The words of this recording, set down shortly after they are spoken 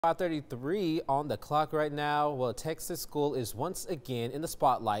5:33 on the clock right now. Well, a Texas school is once again in the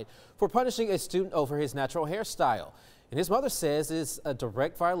spotlight for punishing a student over his natural hairstyle. And his mother says it's a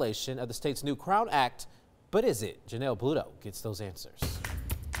direct violation of the state's new Crown Act. But is it? Janelle Bluto gets those answers.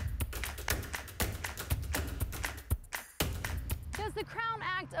 Does the Crown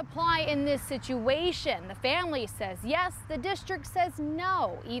Act apply in this situation? The family says yes, the district says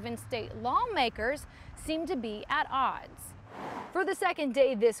no. Even state lawmakers seem to be at odds. For the second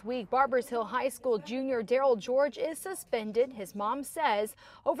day this week, Barbers Hill High School junior Daryl George is suspended, his mom says,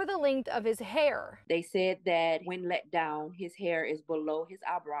 over the length of his hair. They said that when let down, his hair is below his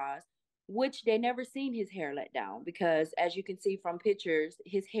eyebrows, which they never seen his hair let down because, as you can see from pictures,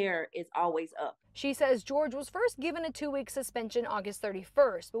 his hair is always up. She says George was first given a 2-week suspension August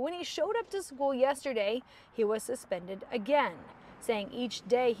 31st, but when he showed up to school yesterday, he was suspended again, saying each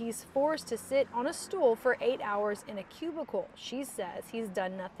day he's forced to sit on a stool for 8 hours in a cubicle. She says he's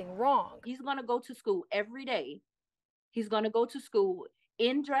done nothing wrong. He's going to go to school every day. He's going to go to school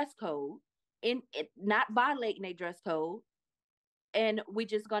in dress code, not violating a dress code. And we're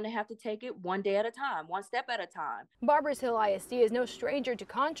just going to have to take it one day at a time, one step at a time. Barbers Hill ISD is no stranger to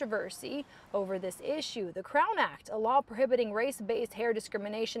controversy over this issue. The Crown Act, a law prohibiting race-based hair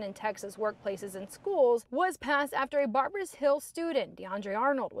discrimination in Texas workplaces and schools, was passed after a Barbers Hill student, DeAndre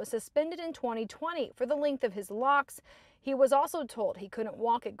Arnold, was suspended in 2020 for the length of his locks. He was also told he couldn't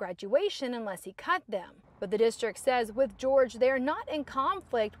walk at graduation unless he cut them. But the district says with George, they're not in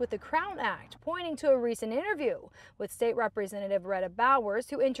conflict with the Crown Act, pointing to a recent interview with State Representative Retta Bowers,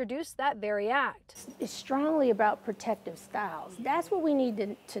 who introduced that very act. It's strongly about protective styles. That's what we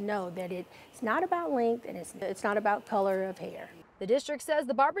need to know, that it's not about length and it's not about color of hair. The district says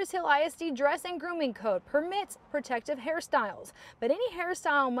the Barbers Hill ISD Dress and Grooming Code permits protective hairstyles, but any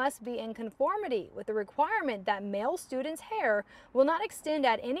hairstyle must be in conformity with the requirement that male students' hair will not extend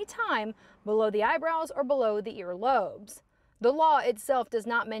at any time below the eyebrows or below the earlobes. The law itself does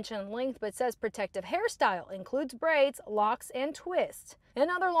not mention length, but says protective hairstyle includes braids, locks, and twists. And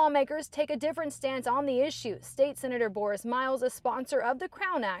other lawmakers take a different stance on the issue. State Senator Boris Miles, a sponsor of the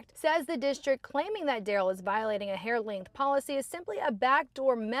Crown Act, says the district claiming that Daryl is violating a hair length policy is simply a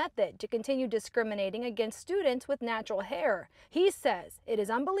backdoor method to continue discriminating against students with natural hair. He says it is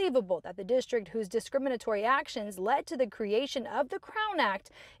unbelievable that the district, whose discriminatory actions led to the creation of the Crown Act,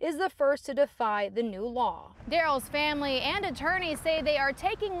 is the first to defy the new law. Daryl's family and attorneys say they are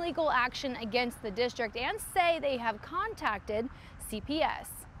taking legal action against the district and say they have contacted CPS.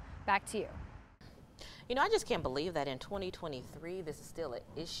 Back to you. You know, I just can't believe that in 2023 this is still an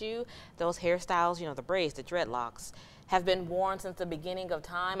issue. Those hairstyles, you know, the braids, the dreadlocks, have been worn since the beginning of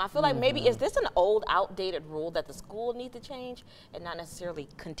time. I feel like maybe, is this an old, outdated rule that the school needs to change and not necessarily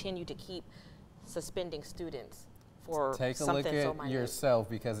continue to keep suspending students for Take a something look at so minute? yourself,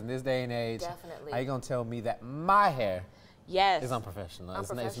 because in this day and age, Definitely. how you gonna tell me that my hair is unprofessional?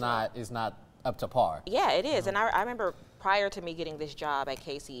 It's not up to par. Yeah, it is. And I remember prior to me getting this job at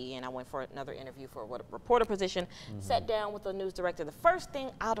KCE, and I went for another interview for a reporter position, sat down with the news director. The first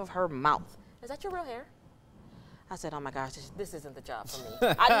thing out of her mouth, "Is that your real hair?" I said, "Oh my gosh, this isn't the job for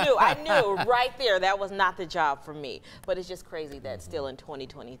me." I knew right there that was not the job for me. But it's just crazy that still in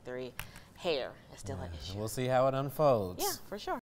 2023, hair is still an issue. We'll see how it unfolds. Yeah, for sure.